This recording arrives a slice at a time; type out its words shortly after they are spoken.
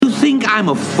think I'm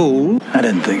a fool? I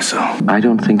didn't think so. I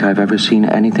don't think I've ever seen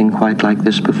anything quite like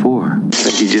this before. I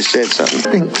think you just said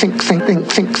something.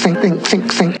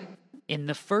 Think. In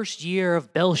the first year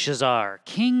of Belshazzar,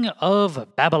 king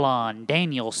of Babylon,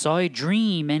 Daniel saw a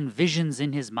dream and visions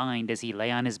in his mind as he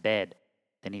lay on his bed.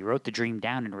 Then he wrote the dream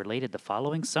down and related the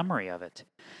following summary of it.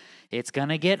 It's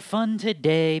gonna get fun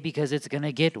today because it's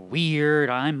gonna get weird.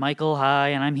 I'm Michael High,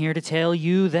 and I'm here to tell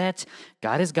you that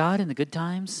God is God in the good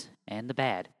times and the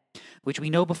bad, which we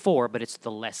know before, but it's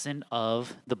the lesson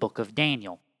of the book of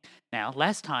Daniel. Now,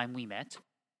 last time we met,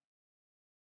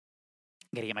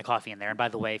 I'm going to get my coffee in there. And by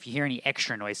the way, if you hear any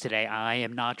extra noise today, I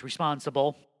am not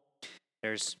responsible.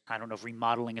 I don't know if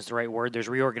remodeling is the right word. There's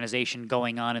reorganization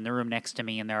going on in the room next to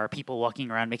me, and there are people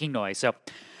walking around making noise. So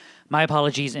my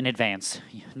apologies in advance.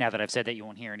 Now that I've said that, you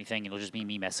won't hear anything. It'll just be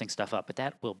me messing stuff up, but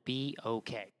that will be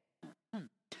okay.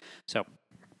 So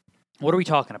what are we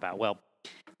talking about? Well,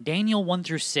 Daniel 1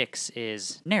 through 6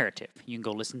 is narrative. You can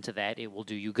go listen to that. It will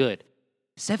do you good.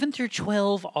 7 through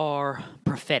 12 are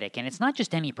prophetic, and it's not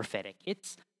just any prophetic.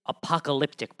 It's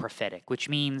apocalyptic prophetic, which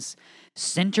means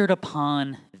centered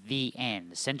upon the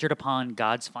end, centered upon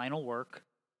God's final work,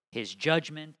 his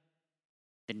judgment,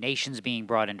 the nations being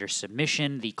brought under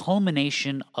submission, the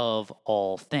culmination of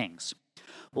all things.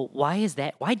 Well, why is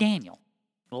that? Why Daniel?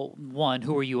 Well, one,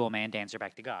 who are you, O man, to answer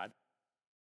back to God?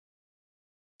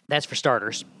 That's for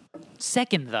starters.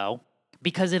 Second, though,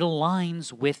 because it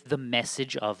aligns with the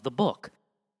message of the book.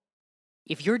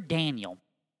 If you're Daniel,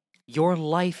 your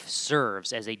life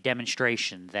serves as a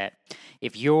demonstration that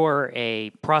if you're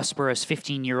a prosperous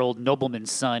 15-year-old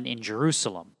nobleman's son in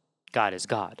Jerusalem, God is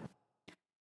God.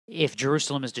 If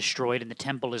Jerusalem is destroyed and the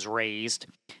temple is razed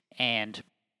and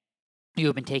you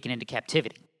have been taken into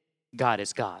captivity, God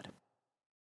is God.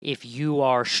 If you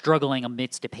are struggling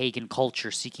amidst a pagan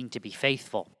culture seeking to be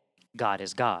faithful, God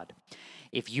is God.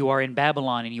 If you are in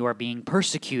Babylon and you are being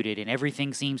persecuted and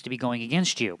everything seems to be going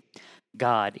against you,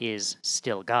 God is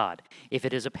still God. If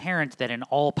it is apparent that an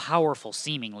all-powerful,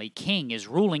 seemingly, king is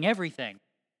ruling everything,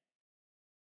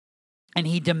 and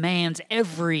he demands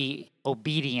every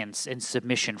obedience and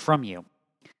submission from you,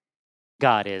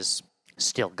 God is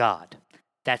still God.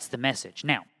 That's the message.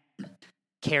 Now,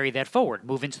 carry that forward.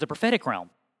 Move into the prophetic realm.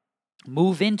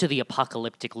 Move into the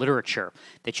apocalyptic literature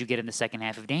that you get in the second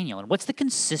half of Daniel. And what's the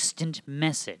consistent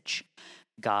message?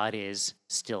 God is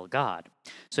still God.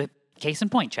 So, case in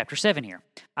point, chapter 7 here.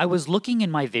 I was looking in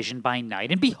my vision by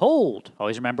night, and behold,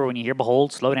 always remember when you hear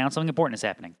behold, slow down, something important is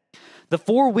happening. The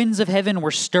four winds of heaven were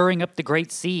stirring up the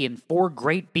great sea, and four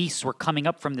great beasts were coming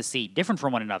up from the sea, different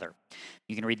from one another.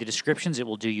 You can read the descriptions, it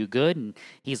will do you good, and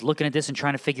he's looking at this and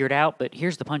trying to figure it out, but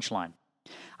here's the punchline.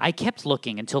 I kept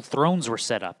looking until thrones were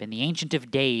set up, and the Ancient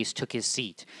of Days took his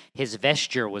seat. His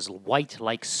vesture was white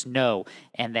like snow,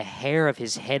 and the hair of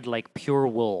his head like pure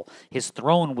wool. His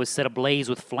throne was set ablaze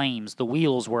with flames. The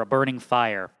wheels were a burning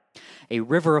fire. A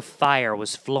river of fire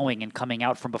was flowing and coming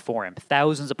out from before him.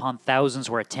 Thousands upon thousands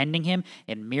were attending him,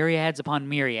 and myriads upon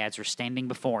myriads were standing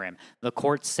before him. The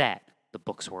court sat. The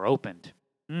books were opened.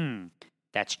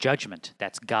 That's judgment.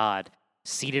 That's God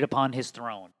seated upon his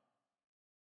throne,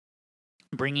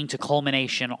 bringing to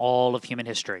culmination all of human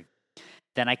history.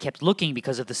 Then I kept looking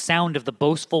because of the sound of the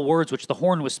boastful words which the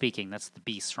horn was speaking. That's the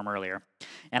beast from earlier.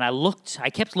 And I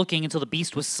kept looking until the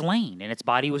beast was slain, and its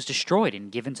body was destroyed and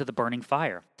given to the burning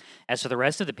fire. As for the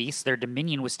rest of the beasts, their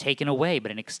dominion was taken away,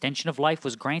 but an extension of life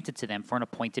was granted to them for an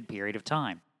appointed period of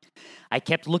time. I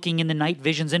kept looking in the night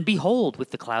visions, and behold,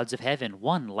 with the clouds of heaven,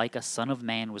 one like a son of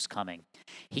man was coming.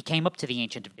 He came up to the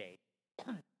Ancient of Days.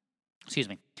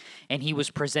 And he was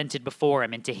presented before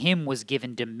him, and to him was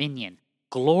given dominion,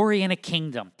 glory, and a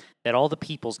kingdom, that all the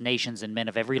peoples, nations, and men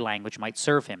of every language might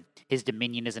serve him. His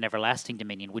dominion is an everlasting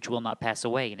dominion, which will not pass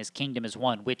away, and his kingdom is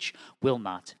one which will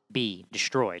not be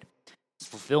destroyed. It's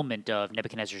fulfillment of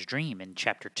Nebuchadnezzar's dream in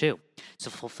chapter 2.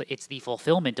 It's the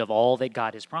fulfillment of all that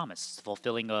God has promised. It's the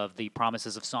fulfilling of the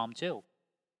promises of Psalm 2.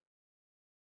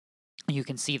 You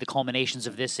can see the culminations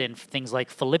of this in things like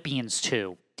Philippians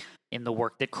 2, in the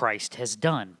work that Christ has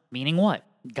done. Meaning what?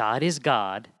 God is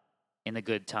God in the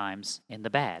good times and the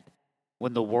bad.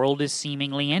 When the world is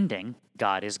seemingly ending,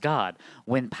 God is God.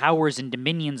 When powers and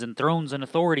dominions and thrones and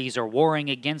authorities are warring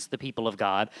against the people of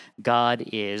God, God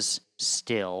is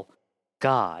still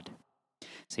God.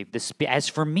 See, as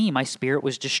for me, my spirit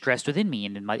was distressed within me,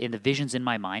 and in the visions in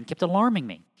my mind kept alarming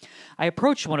me. I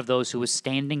approached one of those who was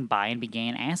standing by and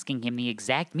began asking him the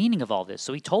exact meaning of all this.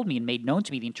 So he told me and made known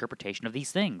to me the interpretation of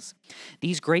these things.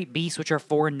 These great beasts, which are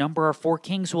four in number, are four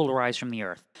kings who will arise from the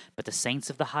earth. But the saints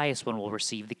of the highest one will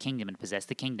receive the kingdom and possess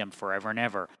the kingdom forever and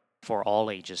ever, for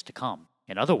all ages to come.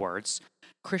 In other words,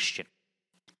 Christian,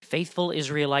 faithful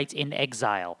Israelite in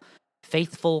exile,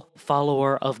 faithful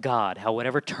follower of God,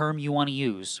 whatever term you want to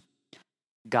use.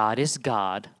 God is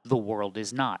God, the world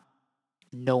is not.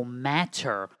 No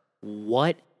matter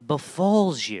what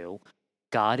befalls you,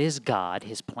 God is God.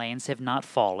 His plans have not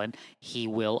fallen. He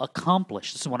will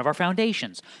accomplish. This is one of our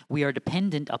foundations. We are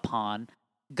dependent upon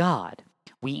God.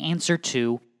 We answer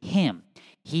to Him.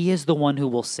 He is the one who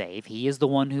will save. He is the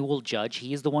one who will judge.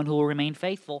 He is the one who will remain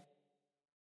faithful.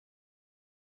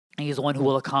 He is the one who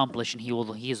will accomplish, and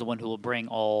he is the one who will bring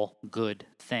all good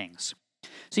things.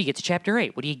 So you get to chapter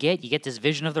 8. What do you get? You get this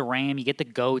vision of the ram. You get the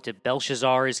goat.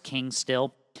 Belshazzar is king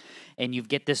still. And you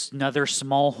get this another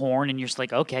small horn, and you're just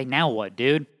like, okay, now what,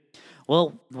 dude?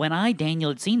 Well, when I, Daniel,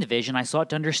 had seen the vision, I sought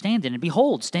to understand it, and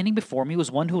behold, standing before me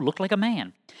was one who looked like a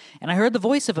man. And I heard the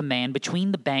voice of a man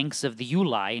between the banks of the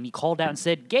Ulai, and he called out and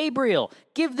said, Gabriel,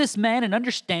 give this man an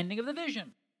understanding of the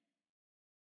vision.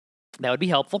 That would be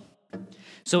helpful.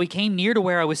 So he came near to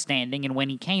where I was standing, and when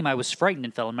he came, I was frightened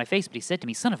and fell on my face. But he said to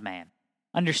me, Son of man,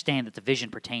 understand that the vision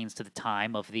pertains to the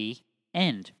time of the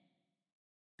end.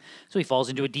 So he falls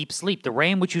into a deep sleep. The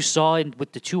ram which you saw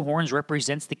with the two horns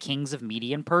represents the kings of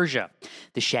Media and Persia.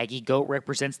 The shaggy goat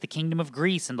represents the kingdom of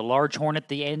Greece, and the large horn at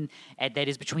the end that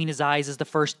is between his eyes is the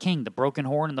first king. The broken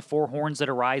horn and the four horns that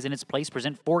arise in its place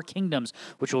present four kingdoms,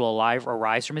 which will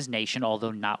arise from his nation,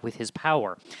 although not with his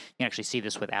power. You can actually see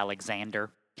this with Alexander,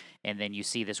 and then you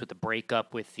see this with the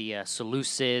breakup with the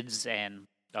Seleucids, and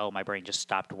my brain just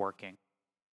stopped working.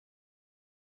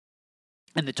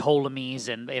 And the Ptolemies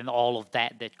and all of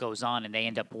that goes on, and they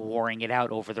end up warring it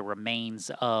out over the remains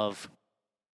of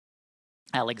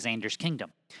Alexander's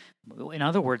kingdom. In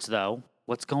other words, though,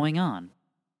 what's going on?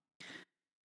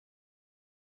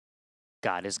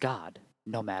 God is God,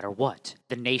 no matter what.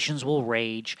 The nations will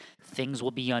rage, things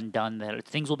will be undone,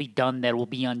 things will be done that will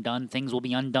be undone, things will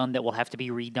be undone that will have to be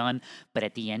redone. But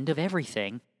at the end of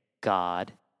everything,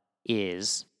 God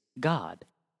is God,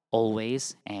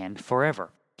 always and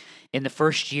forever. In the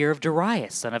first year of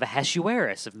Darius, son of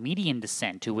Ahasuerus, of Median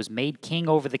descent, who was made king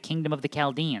over the kingdom of the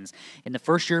Chaldeans, in the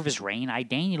first year of his reign, I,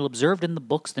 Daniel, observed in the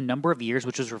books the number of years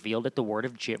which was revealed at the word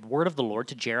of the Lord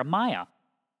to Jeremiah,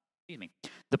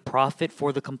 the prophet,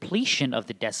 for the completion of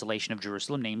the desolation of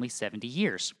Jerusalem, namely 70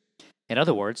 years. In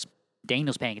other words,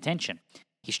 Daniel's paying attention.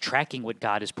 He's tracking what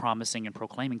God is promising and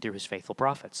proclaiming through his faithful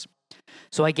prophets.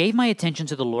 So I gave my attention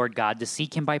to the Lord God to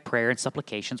seek him by prayer and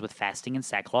supplications with fasting and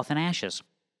sackcloth and ashes.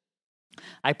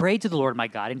 I prayed to the Lord my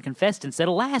God and confessed and said,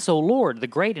 Alas, O Lord, the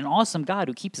great and awesome God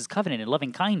who keeps his covenant and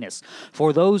loving kindness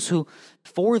for those who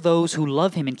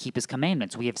love him and keep his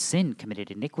commandments. We have sinned, committed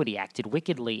iniquity, acted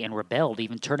wickedly, and rebelled,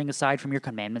 even turning aside from your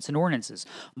commandments and ordinances.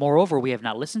 Moreover, we have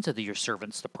not listened to your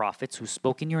servants, the prophets, who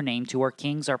spoke in your name to our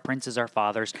kings, our princes, our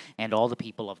fathers, and all the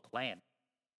people of the land.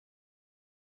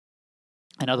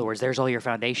 In other words, there's all your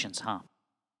foundations,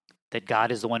 that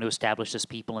God is the one who established this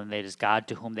people, and that it is God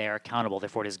to whom they are accountable.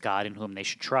 Therefore, it is God in whom they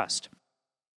should trust.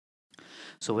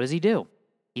 So what does he do?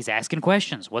 He's asking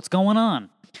questions. What's going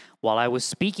on? While I was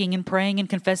speaking and praying and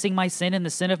confessing my sin and the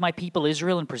sin of my people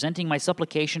Israel and presenting my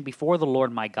supplication before the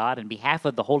Lord my God in behalf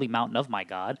of the holy mountain of my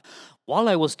God, while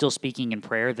I was still speaking in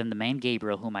prayer, then the man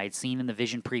Gabriel, whom I had seen in the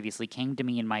vision previously, came to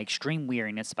me in my extreme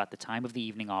weariness about the time of the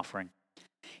evening offering.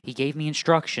 He gave me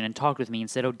instruction and talked with me and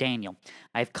said, O Daniel,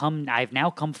 I have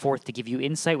now come forth to give you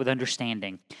insight with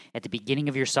understanding. At the beginning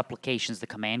of your supplications, the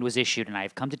command was issued, and I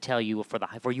have come to tell you,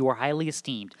 for you are highly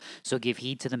esteemed, so give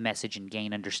heed to the message and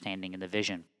gain understanding in the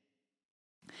vision.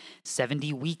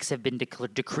 70 weeks have been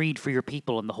decreed for your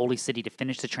people in the holy city to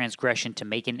finish the transgression, to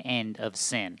make an end of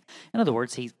sin. In other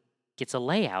words, he gets a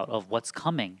layout of what's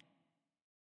coming,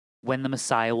 when the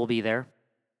Messiah will be there,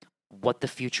 what the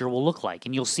future will look like.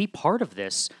 And you'll see part of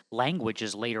this language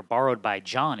is later borrowed by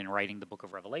John in writing the book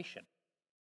of Revelation,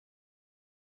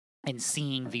 and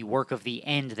seeing the work of the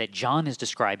end that John is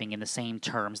describing in the same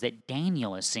terms that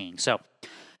Daniel is seeing. So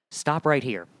stop right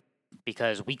here,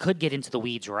 because we could get into the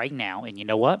weeds right now, and you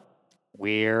know what?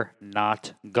 We're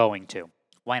not going to.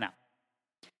 Why not?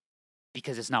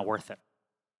 Because it's not worth it.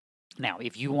 Now,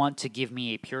 if you want to give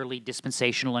me a purely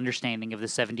dispensational understanding of the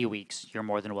 70 weeks, you're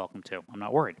more than welcome to. I'm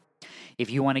not worried. If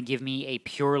you want to give me a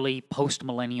purely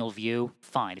post-millennial view,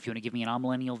 fine. If you want to give me an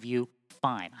amillennial view,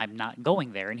 fine. I'm not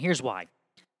going there, and here's why.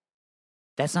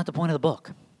 That's not the point of the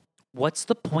book. What's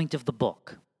the point of the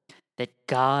book? That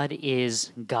God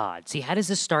is God. See, how does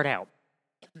this start out?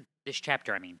 This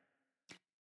chapter, I mean.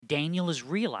 Daniel is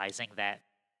realizing that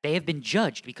they have been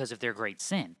judged because of their great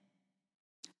sin.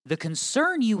 The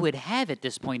concern you would have at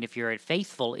this point, if you're a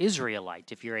faithful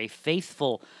Israelite, if you're a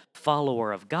faithful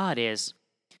follower of God, is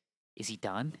he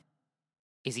done?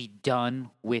 Is he done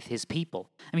with his people?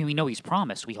 I mean, we know he's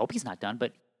promised. We hope he's not done,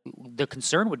 but the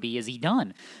concern would be, is he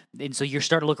done? And so you're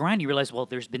starting to look around, and you realize, well,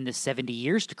 there's been this 70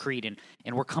 years decreed,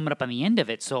 and we're coming up on the end of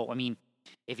it. So, I mean,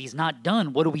 if he's not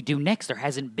done, what do we do next? There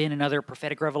hasn't been another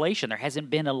prophetic revelation. There hasn't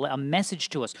been a message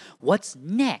to us. What's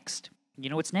next? You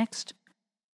know what's next?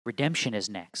 Redemption is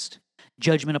next.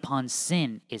 Judgment upon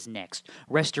sin is next.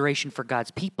 Restoration for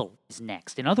God's people is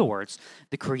next. In other words,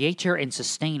 the creator and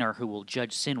sustainer who will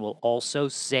judge sin will also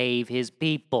save his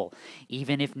people,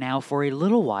 even if now for a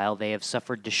little while they have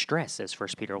suffered distress, as 1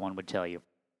 Peter 1 would tell you.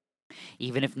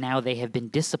 Even if now they have been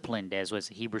disciplined, as was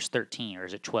Hebrews 13, or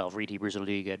is it 12? Read Hebrews, it'll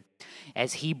do you good.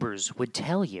 As Hebrews would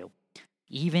tell you,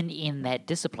 even in that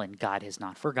discipline, God has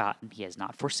not forgotten. He has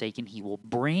not forsaken. He will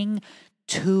bring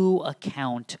to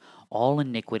account all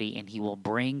iniquity, and he will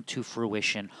bring to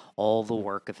fruition all the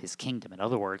work of his kingdom. In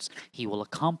other words, he will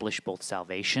accomplish both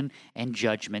salvation and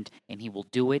judgment, and he will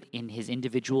do it in his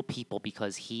individual people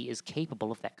because he is capable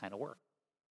of that kind of work.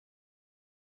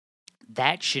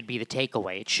 That should be the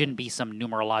takeaway. It shouldn't be some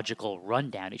numerological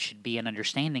rundown. It should be an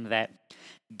understanding that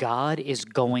God is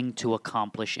going to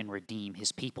accomplish and redeem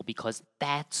his people because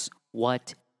that's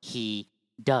what he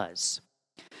does.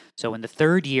 So in the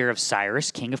 3rd year of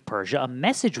Cyrus, king of Persia, a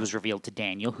message was revealed to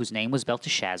Daniel, whose name was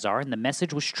Belteshazzar, and the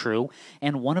message was true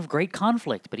and one of great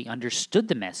conflict, but he understood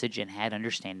the message and had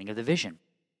understanding of the vision.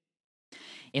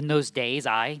 In those days,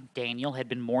 I, Daniel, had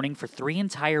been mourning for 3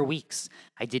 entire weeks.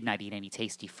 I did not eat any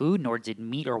tasty food, nor did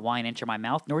meat or wine enter my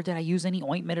mouth, nor did I use any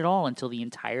ointment at all until the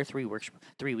entire 3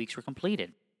 weeks were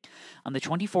completed. On the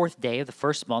 24th day of the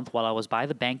 1st month, while I was by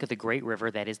the bank of the great river,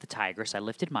 that is the Tigris, I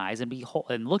lifted my eyes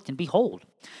and looked, and behold,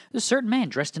 a certain man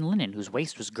dressed in linen, whose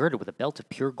waist was girded with a belt of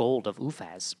pure gold of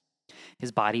Uphaz.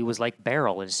 His body was like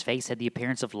beryl, and his face had the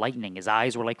appearance of lightning. His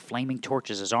eyes were like flaming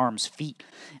torches, his arms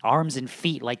and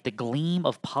feet like the gleam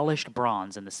of polished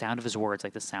bronze, and the sound of his words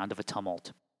like the sound of a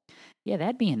tumult. Yeah,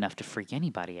 that'd be enough to freak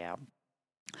anybody out.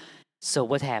 So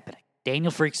what's happening?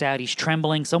 Daniel freaks out. He's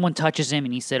trembling. Someone touches him,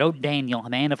 and he said, "Oh, Daniel, a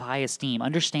man of high esteem,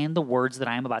 understand the words that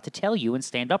I am about to tell you and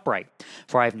stand upright,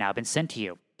 for I have now been sent to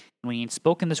you." And when he had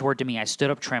spoken this word to me, I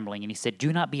stood up trembling, and he said,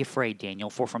 "Do not be afraid,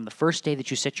 Daniel, for from the first day that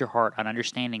you set your heart on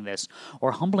understanding this,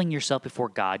 or humbling yourself before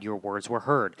God, your words were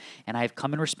heard, and I have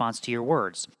come in response to your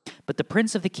words. But the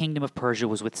prince of the kingdom of Persia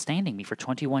was withstanding me for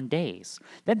 21 days.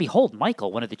 Then behold,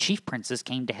 Michael, one of the chief princes,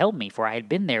 came to help me, for I had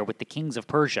been there with the kings of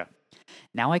Persia.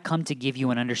 Now I come to give you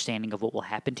an understanding of what will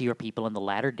happen to your people in the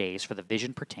latter days, for the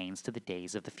vision pertains to the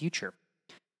days of the future."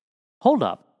 Hold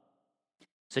up.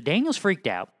 So Daniel's freaked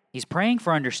out. He's praying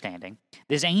for understanding.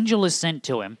 This angel is sent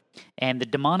to him, and the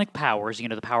demonic powers,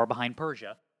 the power behind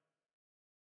Persia,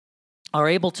 are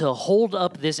able to hold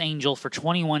up this angel for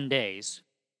 21 days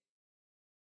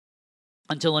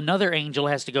until another angel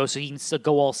has to go, so he can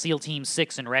go all SEAL Team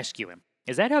 6 and rescue him.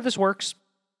 Is that how this works?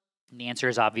 And the answer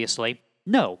is obviously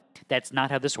no. That's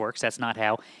not how this works. That's not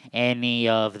how any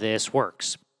of this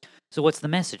works. So what's the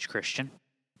message, Christian?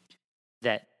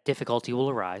 That difficulty will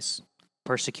arise,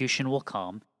 persecution will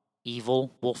come,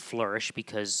 evil will flourish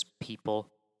because people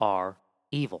are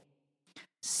evil.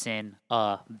 Sin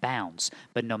abounds.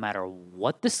 But no matter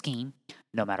what the scheme,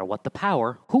 no matter what the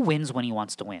power, who wins when he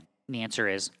wants to win? And the answer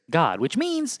is God, which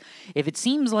means if it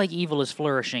seems like evil is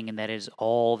flourishing and that is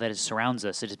all that surrounds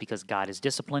us, it is because God is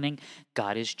disciplining,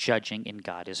 God is judging, and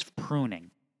God is pruning.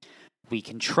 We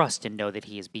can trust and know that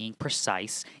he is being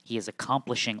precise, he is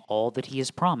accomplishing all that he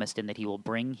has promised, and that he will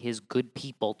bring his good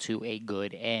people to a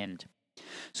good end.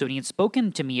 So when he had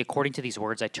spoken to me according to these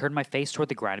words, I turned my face toward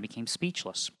the ground and became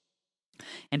speechless.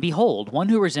 And behold, one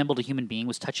who resembled a human being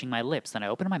was touching my lips. Then I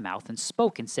opened my mouth and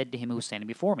spoke and said to him who was standing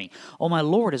before me, "O my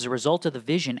Lord, as a result of the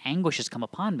vision, anguish has come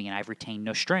upon me, and I have retained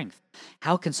no strength.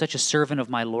 How can such a servant of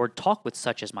my Lord talk with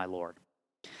such as my Lord?"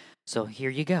 So here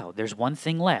you go. There's one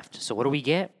thing left. So what do we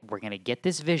get? We're going to get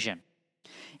this vision.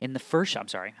 In the first, I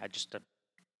just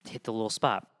hit the little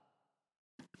spot.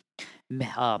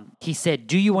 He said,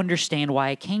 "Do you understand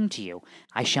why I came to you?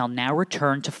 I shall now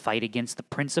return to fight against the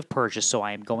prince of Persia, so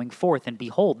I am going forth, and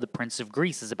behold, the prince of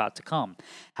Greece is about to come.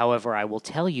 However, I will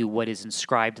tell you what is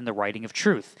inscribed in the writing of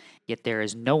truth. Yet there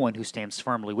is no one who stands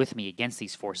firmly with me against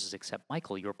these forces except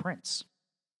Michael, your prince."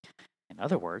 In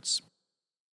other words,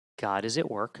 God is at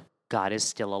work, God is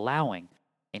still allowing,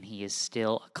 and he is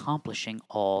still accomplishing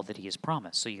all that he has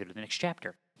promised. So you go to the next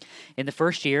chapter. "In the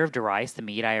first year of Darius the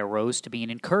Mede, I arose to be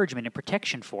an encouragement and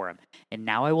protection for him. And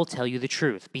now I will tell you the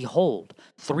truth. Behold,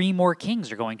 3 more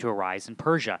kings are going to arise in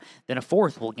Persia. Then a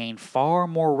 4th will gain far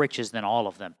more riches than all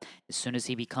of them. As soon as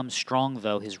he becomes strong,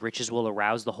 though, his riches will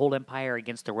arouse the whole empire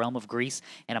against the realm of Greece,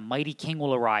 and a mighty king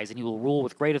will arise, and he will rule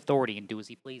with great authority and do as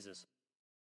he pleases."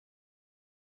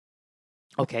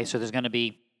 Okay, so there's going to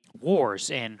be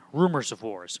wars and rumors of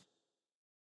wars.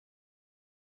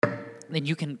 Then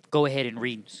you can go ahead and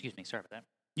read, sorry about that.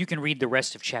 You can read the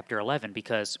rest of chapter 11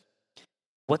 because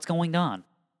what's going on?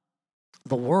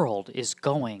 The world is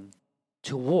going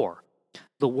to war.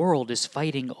 The world is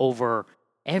fighting over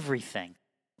everything.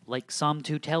 Like Psalm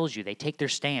 2 tells you, they take their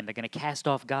stand. They're going to cast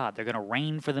off God. They're going to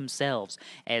reign for themselves,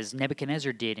 as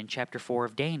Nebuchadnezzar did in chapter 4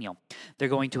 of Daniel. They're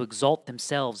going to exalt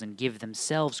themselves and give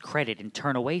themselves credit and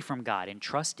turn away from God and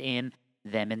trust in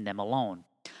them and them alone.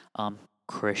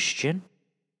 Christian,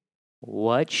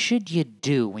 what should you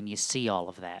do when you see all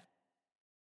of that?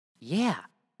 Yeah,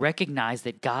 recognize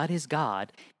that God is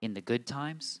God in the good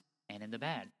times and in the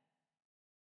bad.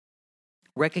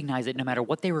 Recognize that no matter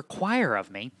what they require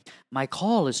of me, my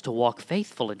call is to walk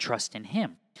faithful and trust in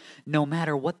Him. No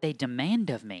matter what they demand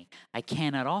of me, I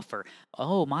cannot offer,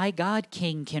 oh, my God,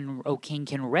 King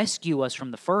can rescue us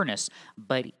from the furnace,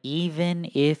 but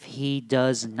even if He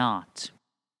does not,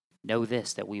 know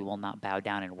this, that we will not bow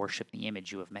down and worship the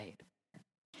image you have made.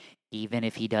 Even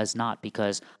if He does not,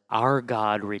 because our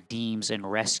God redeems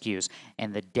and rescues,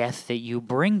 and the death that you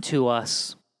bring to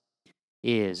us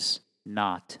is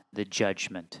not the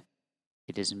judgment.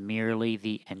 It is merely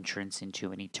the entrance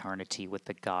into an eternity with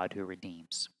the God who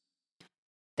redeems.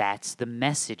 That's the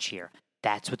message here.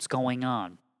 That's what's going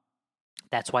on.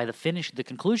 That's why the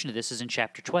conclusion of this is in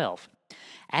chapter 12.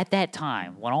 At that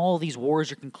time, when all these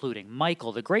wars are concluding,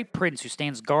 Michael, the great prince who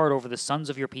stands guard over the sons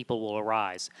of your people, will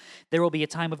arise. There will be a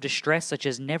time of distress such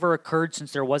as never occurred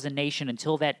since there was a nation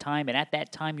until that time, and at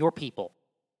that time your people.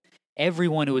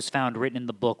 Everyone who is found written in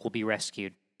the book will be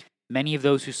rescued. Many of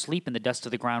those who sleep in the dust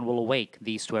of the ground will awake,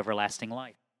 these to everlasting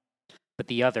life, but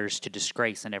the others to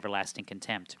disgrace and everlasting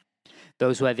contempt.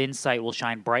 Those who have insight will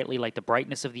shine brightly like the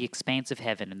brightness of the expanse of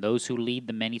heaven, and those who lead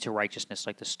the many to righteousness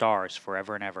like the stars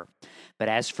forever and ever. But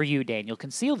as for you, Daniel,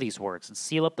 conceal these words and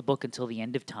seal up the book until the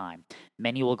end of time.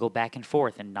 Many will go back and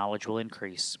forth, and knowledge will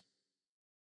increase.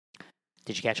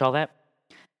 Did you catch all that?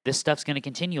 This stuff's going to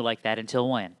continue like that until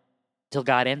when? Until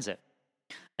God ends it.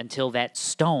 Until that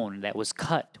stone that was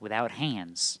cut without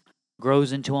hands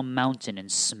grows into a mountain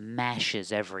and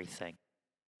smashes everything.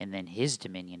 And then His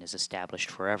dominion is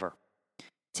established forever.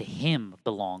 To Him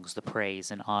belongs the praise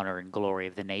and honor and glory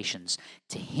of the nations.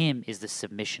 To Him is the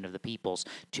submission of the peoples.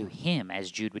 To Him,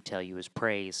 as Jude would tell you, is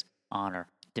praise, honor,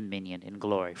 dominion, and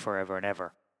glory forever and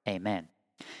ever. Amen.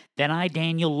 Then I,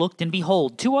 Daniel, looked, and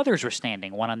behold, two others were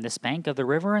standing, one on this bank of the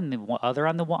river, and the other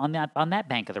on that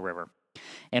bank of the river.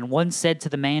 And one said to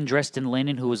the man dressed in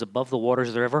linen who was above the waters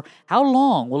of the river, How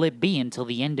long will it be until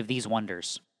the end of these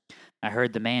wonders? I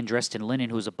heard the man dressed in linen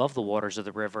who was above the waters of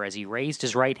the river, as he raised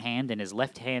his right hand and his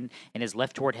left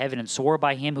toward heaven, and swore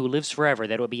by Him who lives forever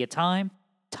that it would be a time,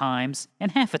 times,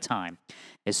 and half a time.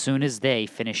 As soon as they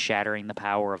finish shattering the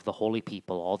power of the holy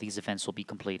people, all these events will be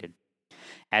completed.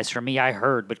 As for me, I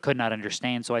heard but could not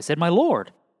understand, so I said, My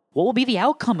Lord, what will be the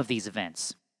outcome of these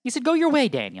events? He said, Go your way,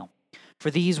 Daniel. For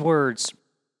these words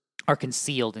are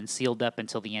concealed and sealed up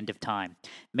until the end of time.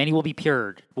 Many will be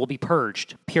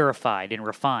purged, purified, and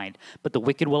refined, but the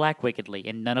wicked will act wickedly,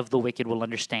 and none of the wicked will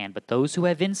understand. But those who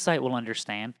have insight will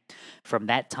understand. From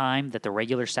that time that the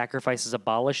regular sacrifice is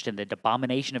abolished and the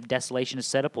abomination of desolation is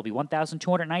set up will be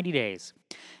 1,290 days.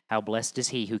 How blessed is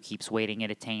he who keeps waiting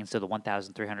and attains to the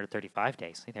 1,335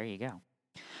 days. There you go.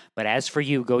 But as for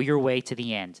you, go your way to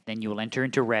the end. Then you will enter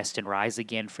into rest and rise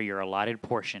again for your allotted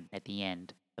portion at the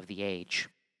end of the age.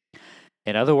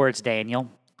 In other words, Daniel,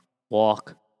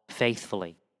 walk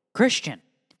faithfully. Christian,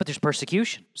 but there's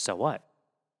persecution. So what?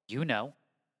 You know.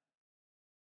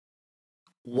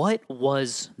 What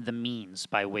was the means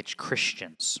by which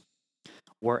Christians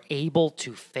were able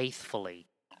to faithfully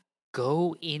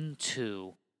go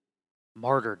into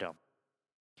martyrdom,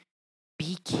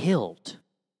 be killed,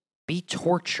 be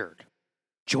tortured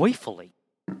joyfully?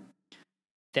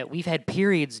 That we've had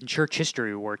periods in church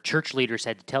history where church leaders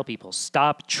had to tell people,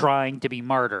 stop trying to be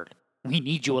martyred. We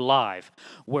need you alive.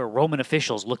 Where Roman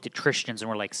officials looked at Christians and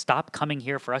were like, stop coming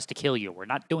here for us to kill you. We're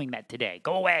not doing that today.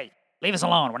 Go away. Leave us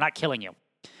alone. We're not killing you.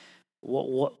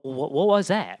 What was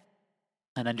that?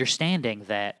 An understanding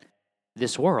that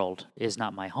this world is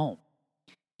not my home.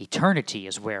 Eternity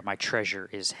is where my treasure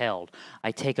is held.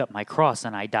 I take up my cross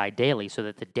and I die daily so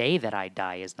that the day that I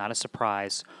die is not a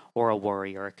surprise or a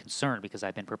worry or a concern because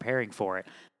I've been preparing for it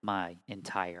my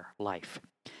entire life.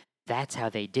 That's how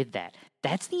they did that.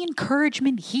 That's the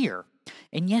encouragement here.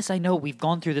 And yes, I know we've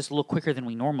gone through this a little quicker than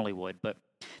we normally would, but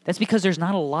that's because there's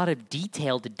not a lot of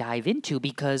detail to dive into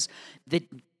because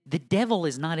The devil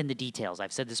is not in the details.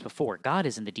 I've said this before. God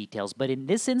is in the details. But in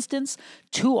this instance,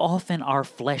 too often our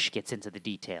flesh gets into the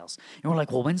details. And we're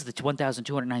like, well, when's the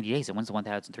 1,290 days? And when's the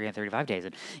 1,335 days?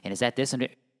 And is that this? And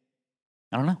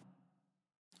I don't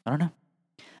know.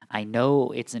 I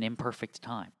know it's an imperfect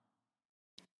time.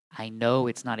 I know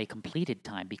it's not a completed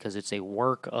time because it's a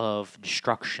work of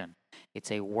destruction. It's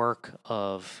a work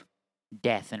of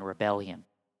death and rebellion.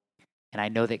 And I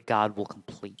know that God will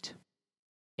complete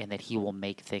and that he will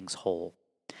make things whole.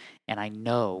 And I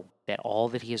know that all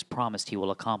that he has promised he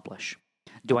will accomplish.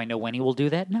 Do I know when he will do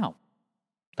that? No.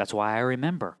 That's why I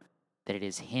remember that it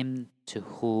is him to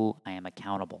whom I am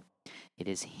accountable. It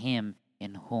is him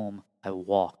in whom I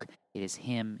walk. It is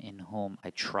him in whom I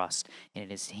trust. And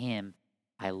it is him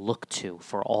I look to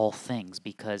for all things,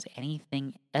 because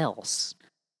anything else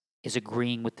is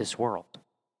agreeing with this world.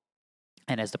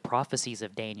 And as the prophecies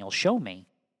of Daniel show me,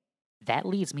 that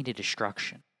leads me to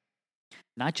destruction.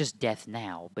 Not just death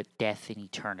now, but death in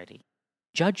eternity.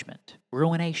 Judgment,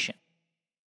 ruination.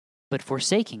 But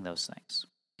forsaking those things,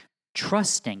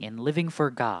 trusting and living for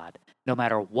God, no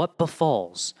matter what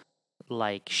befalls,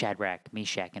 like Shadrach,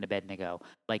 Meshach, and Abednego,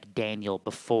 like Daniel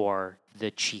before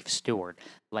the chief steward,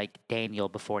 like Daniel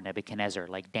before Nebuchadnezzar,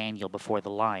 like Daniel before the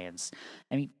lions.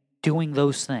 I mean, doing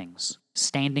those things,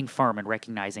 standing firm and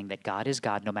recognizing that God is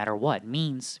God no matter what,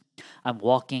 means I'm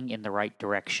walking in the right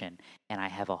direction, and I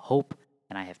have a hope,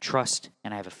 and I have trust,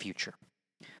 and I have a future.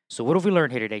 So what have we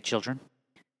learned here today, children?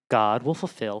 God will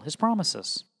fulfill his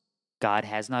promises. God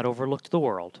has not overlooked the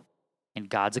world, and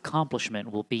God's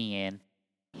accomplishment will be in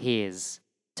his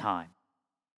time.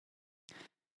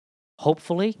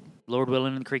 Hopefully, Lord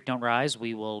willing and the creek don't rise,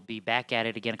 we will be back at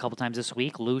it again a couple times this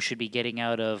week. Lou should be getting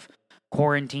out of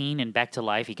quarantine and back to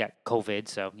life. He got COVID,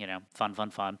 so,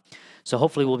 fun. So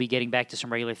hopefully we'll be getting back to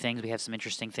some regular things. We have some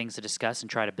interesting things to discuss and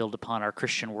try to build upon our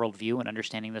Christian worldview and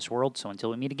understanding this world. So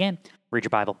until we meet again, read your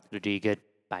Bible. It'll do you good.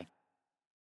 Bye.